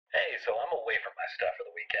so I'm away from my stuff for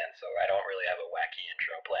the weekend, so I don't really have a wacky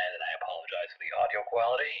intro planned, and I apologize for the audio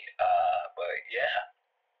quality. But yeah,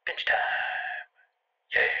 binge time.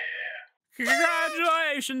 Yeah.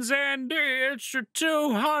 Congratulations, Andy! It's your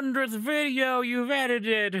 200th video you've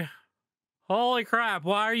edited. Holy crap,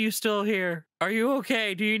 why are you still here? Are you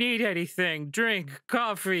okay? Do you need anything? Drink,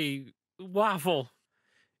 coffee, waffle?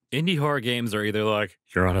 Indie horror games are either like,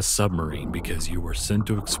 you're on a submarine because you were sent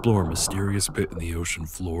to explore a mysterious pit in the ocean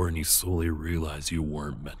floor and you slowly realize you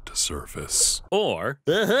weren't meant to surface. Or,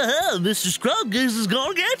 Mr. Scrubgus is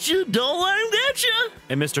gonna get you, don't let him get you!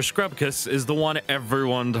 and Mr. Scrubkus is the one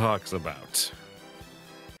everyone talks about.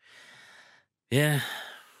 Yeah.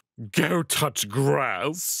 Go touch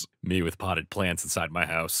grass. Me with potted plants inside my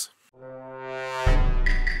house.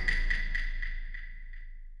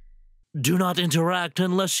 Do not interact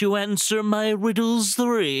unless you answer my riddles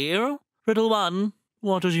 3. Riddle 1,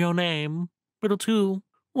 what is your name? Riddle 2,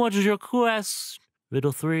 what is your quest?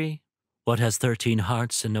 Riddle 3, what has 13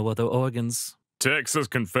 hearts and no other organs? Texas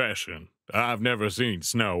confession. I've never seen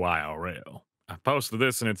snow IRL. I posted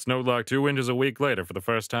this and it snowed like 2 inches a week later for the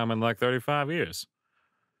first time in like 35 years.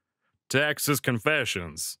 Texas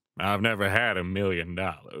confessions. I've never had $1 million.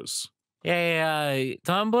 Hey,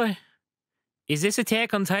 Tumblr? Is this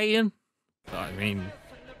Attack on Titan? I mean,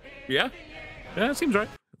 yeah, it seems right.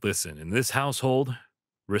 Listen, in this household,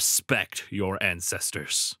 respect your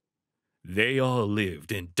ancestors. They all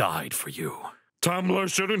lived and died for you.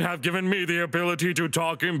 Tumblr shouldn't have given me the ability to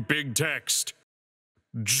talk in big text.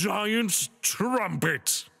 Giant's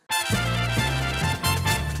trumpet.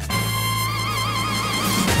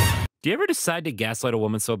 Do you ever decide to gaslight a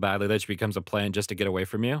woman so badly that she becomes a plan just to get away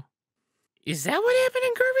from you? Is that what happened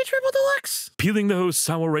in Kirby Triple Deluxe? Peeling those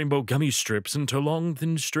sour rainbow gummy strips into long,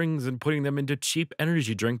 thin strings and putting them into cheap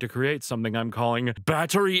energy drink to create something I'm calling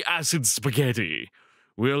battery acid spaghetti.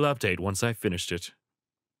 We'll update once I've finished it.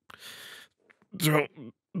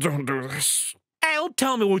 Don't do this. Hey, don't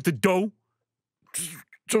tell me what to do.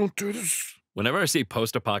 Don't do this. Whenever I see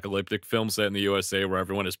post-apocalyptic films set in the USA where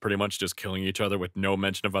everyone is pretty much just killing each other with no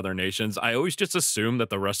mention of other nations, I always just assume that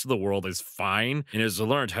the rest of the world is fine and has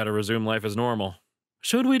learned how to resume life as normal.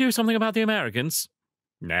 Should we do something about the Americans?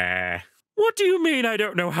 Nah. What do you mean I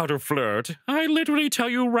don't know how to flirt? I literally tell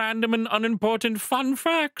you random and unimportant fun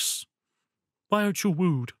facts. Why aren't you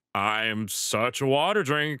wooed? I'm such a water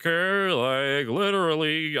drinker, like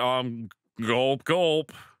literally, gulp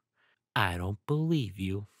gulp. I don't believe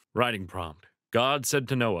you. Writing prompt. God said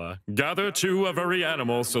to Noah, gather 2 of every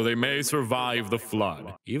animal so they may survive the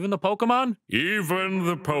flood. Even the Pokemon? Even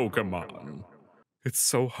the Pokemon. It's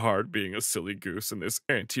so hard being a silly goose in this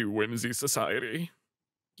anti-whimsy society.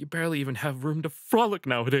 You barely even have room to frolic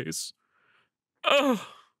nowadays. Ugh.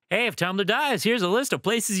 Hey, if Tumblr dies, here's a list of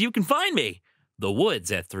places you can find me. The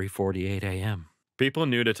woods at 3:48 a.m. People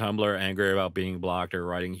new to Tumblr are angry about being blocked or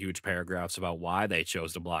writing huge paragraphs about why they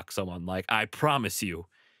chose to block someone. Like, I promise you,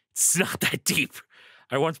 it's not that deep.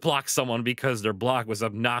 I once blocked someone because their block was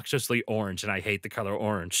obnoxiously orange, and I hate the color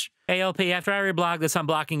orange. Hey, LP, after I reblog this, I'm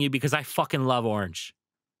blocking you because I fucking love orange.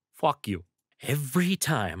 Fuck you. Every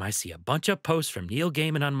time I see a bunch of posts from Neil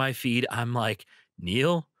Gaiman on my feed, I'm like,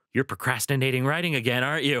 Neil, you're procrastinating writing again,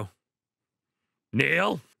 aren't you?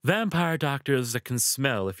 Neil? Vampire doctors that can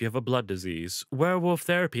smell if you have a blood disease. Werewolf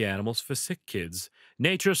therapy animals for sick kids.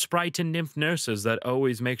 Nature sprite and nymph nurses that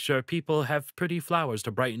always make sure people have pretty flowers to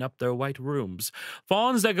brighten up their white rooms.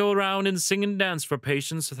 Fawns that go around and sing and dance for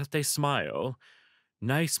patients so that they smile.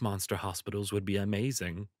 Nice monster hospitals would be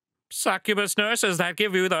amazing. Succubus nurses that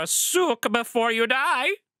give you the sook before you die.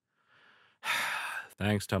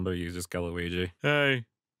 Thanks, Tumblr user Skeluigi. Hey,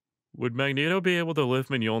 would Magneto be able to lift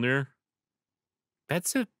Mjolnir?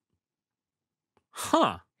 That's it.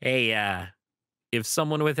 Huh. Hey, if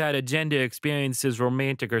someone without a gender experiences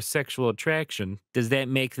romantic or sexual attraction, does that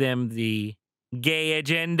make them the gay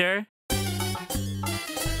agender?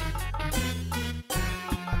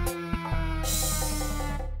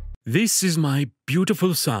 This is my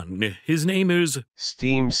beautiful son. His name is...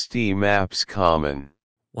 Steam Apps Common.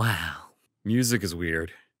 Wow. Music is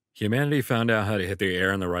weird. Humanity found out how to hit the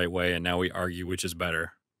air in the right way, and now we argue which is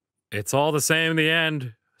better. It's all the same in the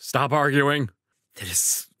end. Stop arguing. That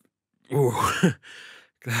is... Ooh.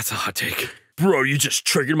 That's a hot take. Bro, you just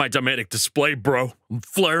triggered my dramatic display, bro. I'm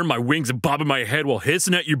flaring my wings and bobbing my head while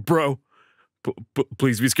hissing at you, bro.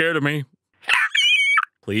 Please be scared of me.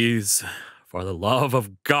 Please, for the love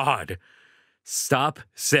of God, stop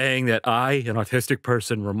saying that I, an autistic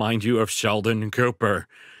person, remind you of Sheldon Cooper.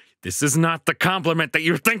 This is not the compliment that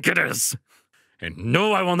you think it is. And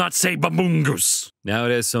no, I will not say baboongoose.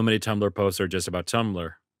 Nowadays, so many Tumblr posts are just about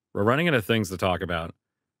Tumblr. We're running out of things to talk about.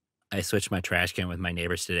 I switched my trash can with my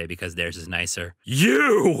neighbors today because theirs is nicer.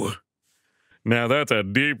 You! Now that's a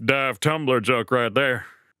deep dive Tumblr joke right there.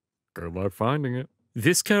 Good luck finding it.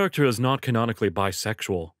 This character is not canonically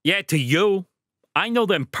bisexual. Yeah, to you. I know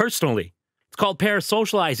them personally. It's called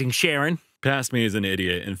parasocializing, Sharon. Past me is an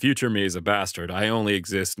idiot, and future me is a bastard. I only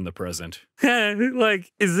exist in the present.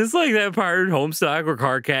 Like, is this like that part in Homestuck where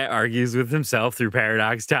Carcat argues with himself through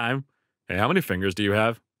paradox time? Hey, how many fingers do you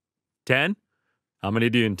have? 10? How many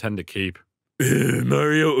do you intend to keep?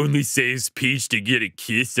 Mario only saves Peach to get a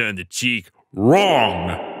kiss on the cheek.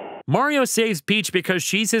 Wrong! Mario saves Peach because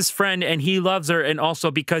she's his friend and he loves her, and also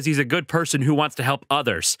because he's a good person who wants to help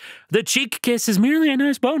others. The cheek kiss is merely a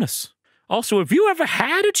nice bonus. Also, have you ever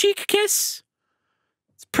had a cheek kiss?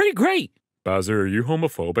 It's pretty great. Bowser, are you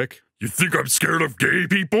homophobic? You think I'm scared of gay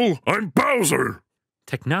people? I'm Bowser!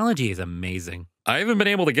 Technology is amazing. I haven't been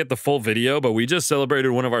able to get the full video, but we just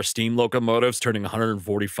celebrated one of our steam locomotives turning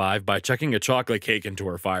 145 by chucking a chocolate cake into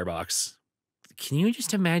our firebox. Can you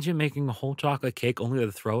just imagine making a whole chocolate cake only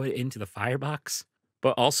to throw it into the firebox?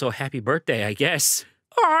 But also, happy birthday, I guess.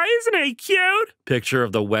 Oh, isn't he cute? Picture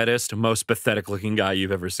of the wettest, most pathetic-looking guy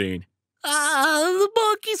you've ever seen. The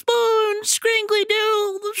Bucky Spoon, Scrinkly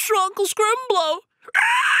Doo, the Schrunkle Scrimblow.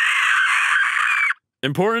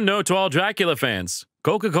 Important note to all Dracula fans.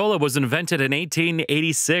 Coca-Cola was invented in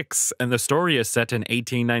 1886, and the story is set in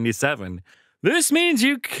 1897. This means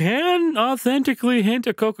you can authentically hint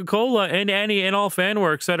at Coca-Cola in any and all fan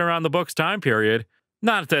work set around the book's time period.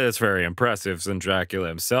 Not that it's very impressive, since Dracula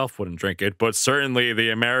himself wouldn't drink it, but certainly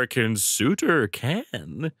the American suitor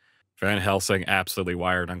can. Van Helsing absolutely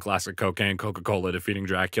wired on classic cocaine Coca-Cola defeating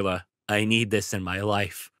Dracula. I need this in my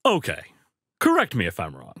life. Okay, correct me if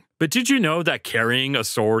I'm wrong, but did you know that carrying a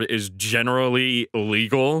sword is generally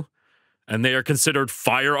illegal? And they are considered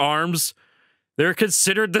firearms? They're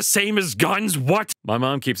considered the same as guns? What? My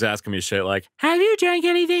mom keeps asking me shit like, have you drank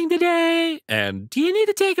anything today? and Do you need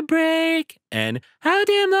to take a break? And how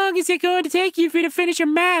damn long is it going to take you for you to finish your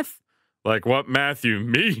math? like, what math you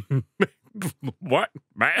mean? What?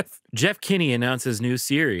 Math? Jeff Kinney announces new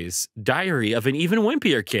series, Diary of an Even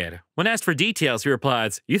Wimpier Kid. When asked for details, he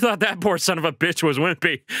replies, you thought that poor son of a bitch was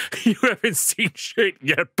wimpy. You haven't seen shit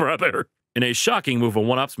yet, brother. In a shocking move of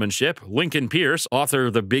one-upsmanship, Lincoln Pierce, author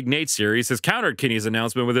of the Big Nate series, has countered Kinney's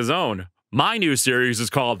announcement with his own. My new series is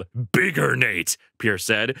called Bigger Nate, Pierce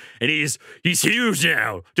said, and he's huge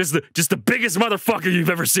now. Just the biggest motherfucker you've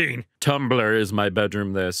ever seen. Tumblr is my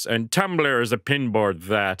bedroom this, and Tumblr is a pinboard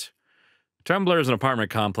that. Tumblr is an apartment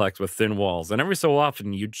complex with thin walls, and every so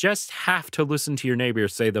often you just have to listen to your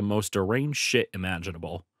neighbors say the most deranged shit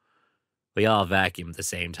imaginable. We all vacuum at the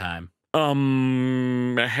same time.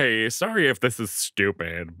 Hey, sorry if this is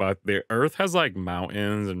stupid, but the Earth has like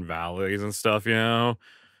mountains and valleys and stuff, you know?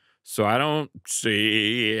 So I don't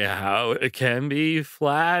see how it can be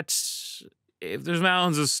flat. If there's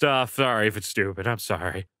mountains and stuff, sorry if it's stupid, I'm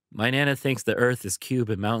sorry. My Nana thinks the Earth is cube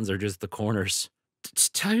and mountains are just the corners.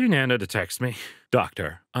 Tell your Nana to text me.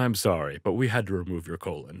 Doctor, I'm sorry, but we had to remove your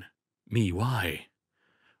colon. Me, why?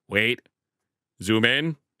 Wait. Zoom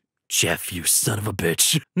in. Jeff, you son of a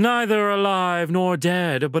bitch. Neither alive nor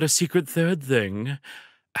dead, but a secret third thing.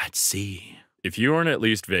 At sea. If you aren't at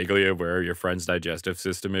least vaguely aware of your friend's digestive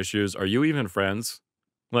system issues, are you even friends?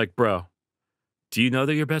 Like, bro, do you know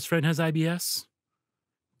that your best friend has IBS?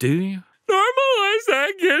 Do you? Normalize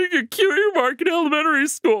that getting a cutie mark in elementary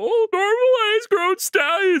school. Normalize grown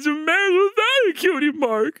stallions and men without a cutie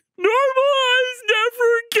mark. Normalize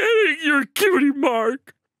never getting your cutie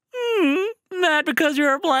mark. Mad because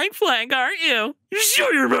you're a blank flank, aren't you?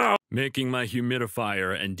 Shut your mouth! Making my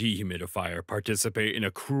humidifier and dehumidifier participate in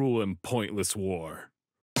a cruel and pointless war.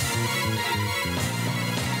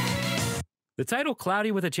 The title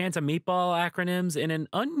Cloudy with a Chance of Meatball acronyms in an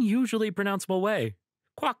unusually pronounceable way.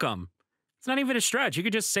 Qualcomm. It's not even a stretch. You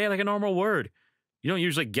could just say it like a normal word. You don't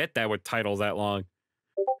usually get that with titles that long.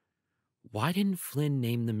 Why didn't Flynn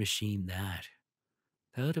name the machine that?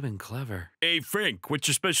 That would have been clever. Hey, Frank, what's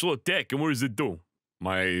your special attack and what does it do?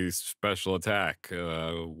 My special attack,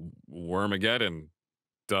 Wormageddon,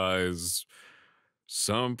 does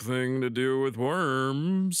something to do with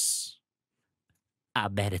worms. I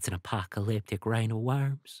bet it's an apocalyptic rain of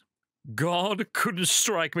worms. God couldn't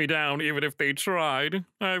strike me down even if they tried.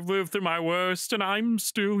 I've lived through my worst and I'm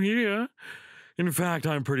still here. In fact,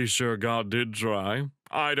 I'm pretty sure God did try.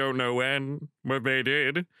 I don't know when, but they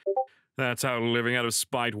did. That's how living out of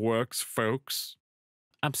spite works, folks.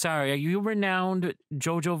 I'm sorry, are you renowned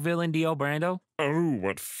JoJo villain Dio Brando? Oh,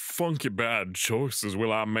 what funky bad choices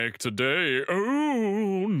will I make today?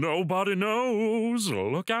 Oh, nobody knows.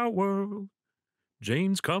 Look out, world.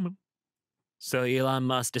 Jane's coming. So Elon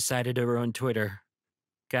Musk decided to ruin Twitter.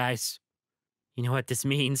 Guys, you know what this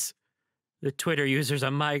means? The Twitter users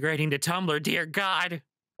are migrating to Tumblr, dear God!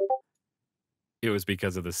 It was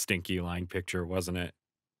because of the stinky line picture, wasn't it?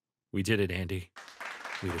 We did it, Andy.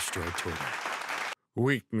 We destroyed Twitter.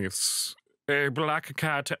 Weakness. A black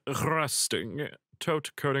cat rusting,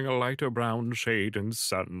 tote coating a lighter brown shade in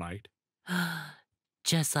sunlight.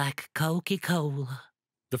 Just like Coca-Cola.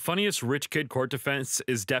 The funniest rich kid court defense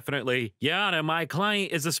is definitely, Yana, my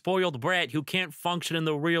client is a spoiled brat who can't function in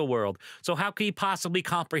the real world, so how can he possibly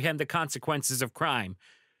comprehend the consequences of crime?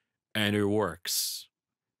 And it works.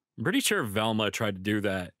 I'm pretty sure Velma tried to do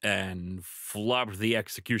that and flopped the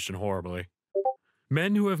execution horribly.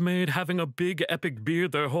 Men who have made having a big epic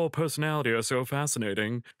beard their whole personality are so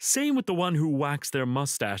fascinating. Same with the one who waxed their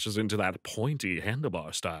mustaches into that pointy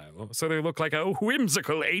handlebar style, so they look like a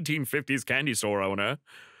whimsical 1850s candy store owner.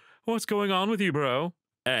 What's going on with you, bro?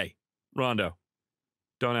 Hey, Rondo,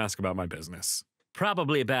 don't ask about my business.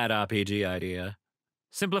 Probably a bad RPG idea.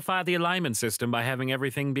 Simplify the alignment system by having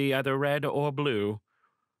everything be either red or blue.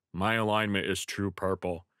 My alignment is true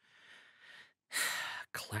purple.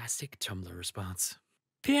 Classic Tumblr response.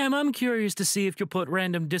 PM, I'm curious to see if you'll put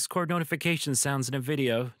random Discord notification sounds in a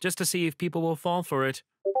video, just to see if people will fall for it.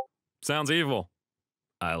 Sounds evil.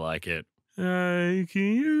 I like it. Can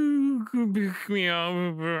you pick me up?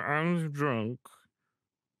 I'm drunk.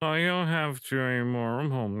 I don't have to anymore.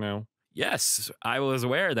 I'm home now. Yes, I was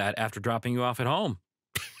aware of that after dropping you off at home.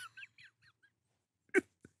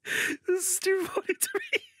 This is too funny to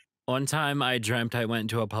me. One time I dreamt I went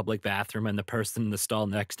into a public bathroom and the person in the stall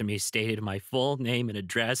next to me stated my full name and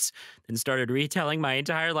address, then started retelling my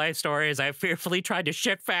entire life story as I fearfully tried to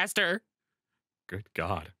shit faster. Good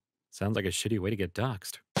God. Sounds like a shitty way to get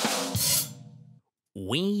doxxed.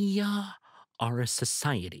 We are a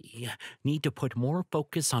society need to put more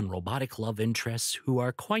focus on robotic love interests who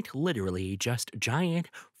are quite literally just giant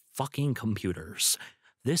fucking computers.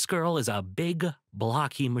 This girl is a big,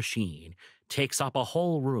 blocky machine. Takes up a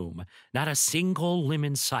whole room, not a single limb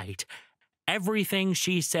in sight. Everything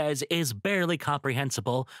she says is barely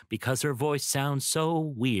comprehensible because her voice sounds so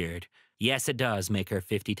weird. Yes, it does make her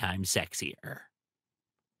 50 times sexier.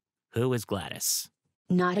 Who is Gladys?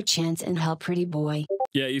 Not a chance in hell, pretty boy.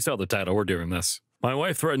 Yeah, you saw the title. We're doing this. My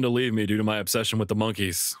wife threatened to leave me due to my obsession with the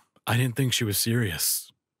monkeys. I didn't think she was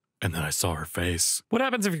serious. And then I saw her face. What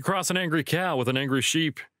happens if you cross an angry cow with an angry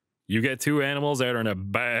sheep? You get two animals that are in a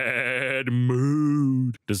bad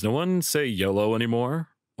mood. Does no one say YOLO anymore?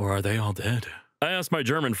 Or are they all dead? I asked my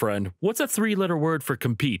German friend, what's a three-letter word for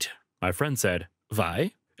compete? My friend said,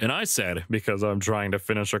 Why? And I said, because I'm trying to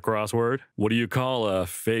finish a crossword, what do you call a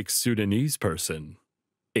fake Sudanese person?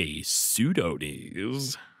 A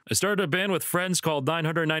Sudanese. I started a band with friends called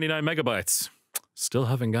 999 Megabytes. Still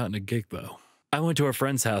haven't gotten a gig, though. I went to a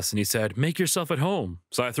friend's house and he said, make yourself at home.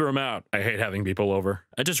 So I threw him out. I hate having people over.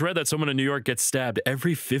 I just read that someone in New York gets stabbed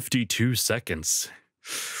every 52 seconds.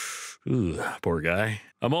 Ooh, poor guy.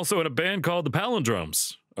 I'm also in a band called the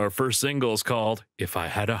Palindromes. Our first single is called If I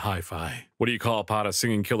Had a Hi-Fi. What do you call a pot of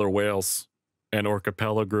singing killer whales? An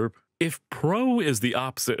orcapella group? If pro is the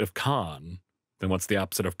opposite of con, then what's the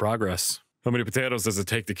opposite of progress? How many potatoes does it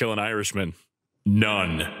take to kill an Irishman?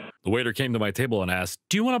 None. The waiter came to my table and asked,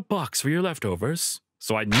 do you want a box for your leftovers?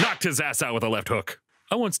 So I knocked his ass out with a left hook.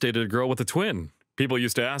 I once dated a girl with a twin. People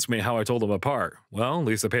used to ask me how I told them apart. Well,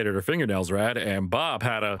 Lisa painted her fingernails red, and Bob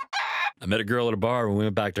had a... I met a girl at a bar when we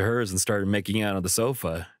went back to hers and started making out on the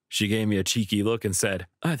sofa. She gave me a cheeky look and said,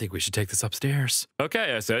 I think we should take this upstairs.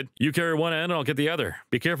 Okay, I said. You carry one end and I'll get the other.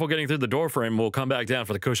 Be careful getting through the door frame and we'll come back down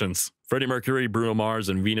for the cushions. Freddie Mercury, Bruno Mars,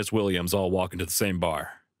 and Venus Williams all walk into the same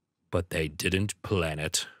bar. But they didn't plan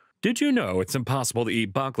it. Did you know it's impossible to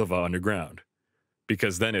eat baklava underground?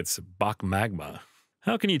 Because then it's bak magma.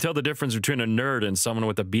 How can you tell the difference between a nerd and someone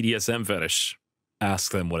with a BDSM fetish?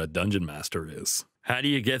 Ask them what a dungeon master is. How do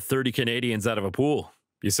you get 30 Canadians out of a pool?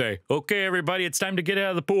 You say, okay, everybody, it's time to get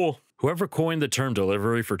out of the pool. Whoever coined the term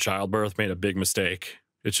delivery for childbirth made a big mistake.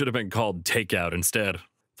 It should have been called takeout instead.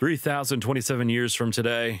 3,027 years from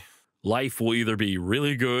today, life will either be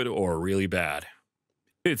really good or really bad.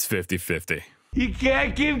 It's 50-50. You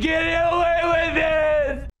can't keep getting away with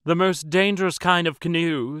it! The most dangerous kind of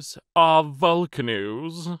canoes are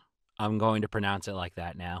volcanoes. I'm going to pronounce it like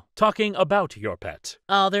that now. Talking about your pet.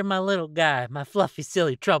 Oh, they're my little guy, my fluffy,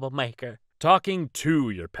 silly troublemaker. Talking to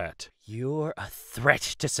your pet. You're a threat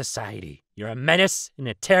to society. You're a menace and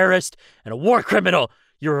a terrorist and a war criminal.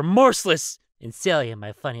 You're remorseless and silly,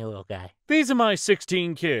 my funny little guy. These are my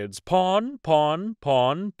 16 kids. Pawn, pawn,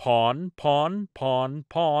 pawn, pawn, pawn, pawn,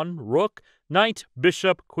 pawn, rook, knight,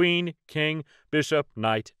 bishop, queen, king, bishop,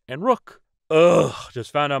 knight, and rook. Ugh,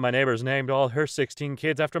 just found out my neighbor's named all her 16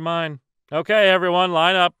 kids after mine. Okay, everyone,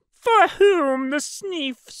 line up. For whom the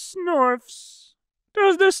sneef snorfs.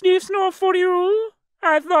 Does the sneef snore for you?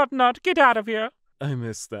 I thought not. Get out of here. I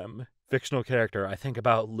miss them. Fictional character I think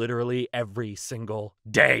about literally every single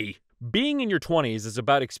day. Being in your 20s is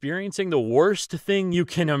about experiencing the worst thing you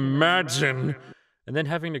can imagine, and then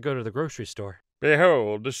having to go to the grocery store.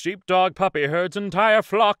 Behold, the sheepdog puppy herds entire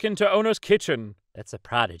flock into owner's kitchen. That's a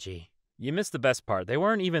prodigy. You missed the best part. They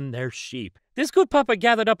weren't even their sheep. This good papa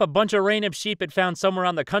gathered up a bunch of random sheep it found somewhere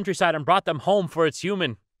on the countryside and brought them home for its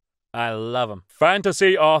human. I love them.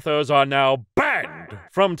 Fantasy authors are now banned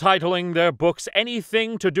from titling their books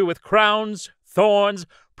anything to do with crowns, thorns,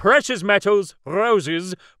 precious metals,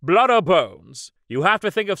 roses, blood, or bones. You have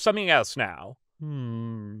to think of something else now.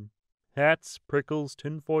 Hats, prickles,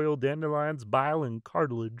 tinfoil, dandelions, bile, and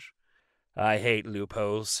cartilage. I hate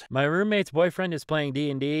loopholes. My roommate's boyfriend is playing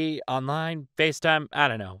D&D online, FaceTime, I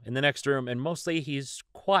don't know, in the next room, and mostly he's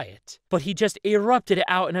quiet. But he just erupted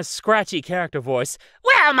out in a scratchy character voice.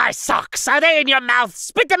 Where are my socks? Are they in your mouth?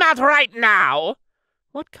 Spit them out right now!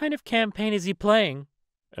 What kind of campaign is he playing?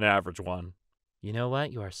 An average one. You know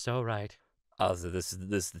what? You are so right. Also, this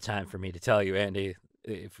is the time for me to tell you, Andy,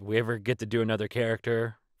 if we ever get to do another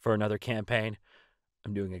character for another campaign,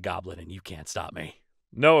 I'm doing a goblin and you can't stop me.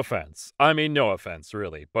 No offense. I mean, no offense,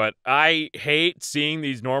 really. But I hate seeing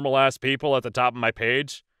these normal-ass people at the top of my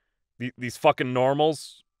page. These fucking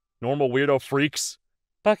normals. Normal weirdo freaks.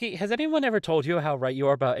 Bucky, has anyone ever told you how right you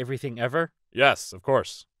are about everything ever? Yes, of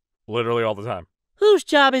course. Literally all the time. Whose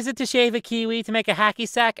job is it to shave a kiwi to make a hacky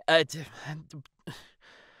sack?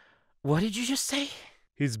 What did you just say?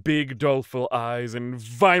 His big, doleful eyes and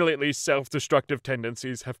violently self-destructive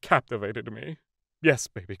tendencies have captivated me. Yes,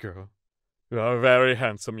 baby girl. You are a very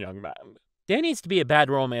handsome young man. There needs to be a bad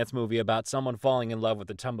romance movie about someone falling in love with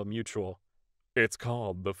a Tumblr mutual. It's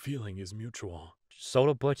called The Feeling is Mutual.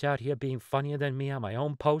 Soda Butch out here being funnier than me on my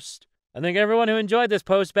own post. I think everyone who enjoyed this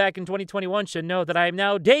post back in 2021 should know that I am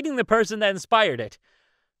now dating the person that inspired it.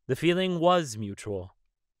 The feeling was mutual.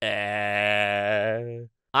 I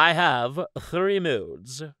have 3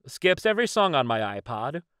 moods. Skips every song on my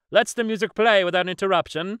iPod, lets the music play without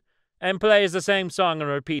interruption, and plays the same song on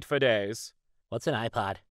repeat for days. What's an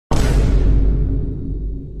iPod?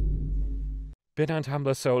 Been on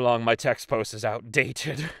Tumblr so long my text post is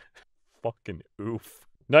outdated. Fucking oof.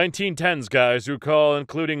 1910s guys who call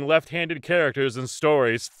including left-handed characters in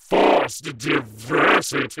stories forced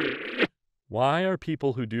diversity. Why are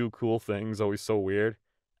people who do cool things always so weird?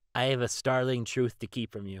 I have a startling truth to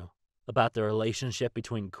keep from you about the relationship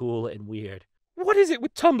between cool and weird. What is it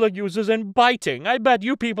with Tumblr users and biting? I bet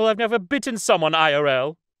you people have never bitten someone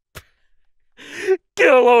IRL.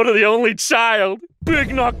 Get a load of the only child. Big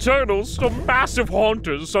nocturnals, some massive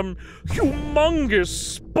haunters, some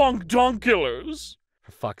humongous spunkdunkillers.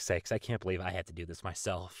 For fuck's sakes, I can't believe I had to do this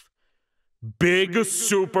myself. Big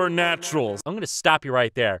supernaturals. I'm gonna stop you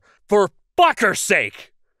right there. For fucker's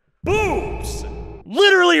sake. Boobs!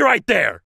 Literally right there.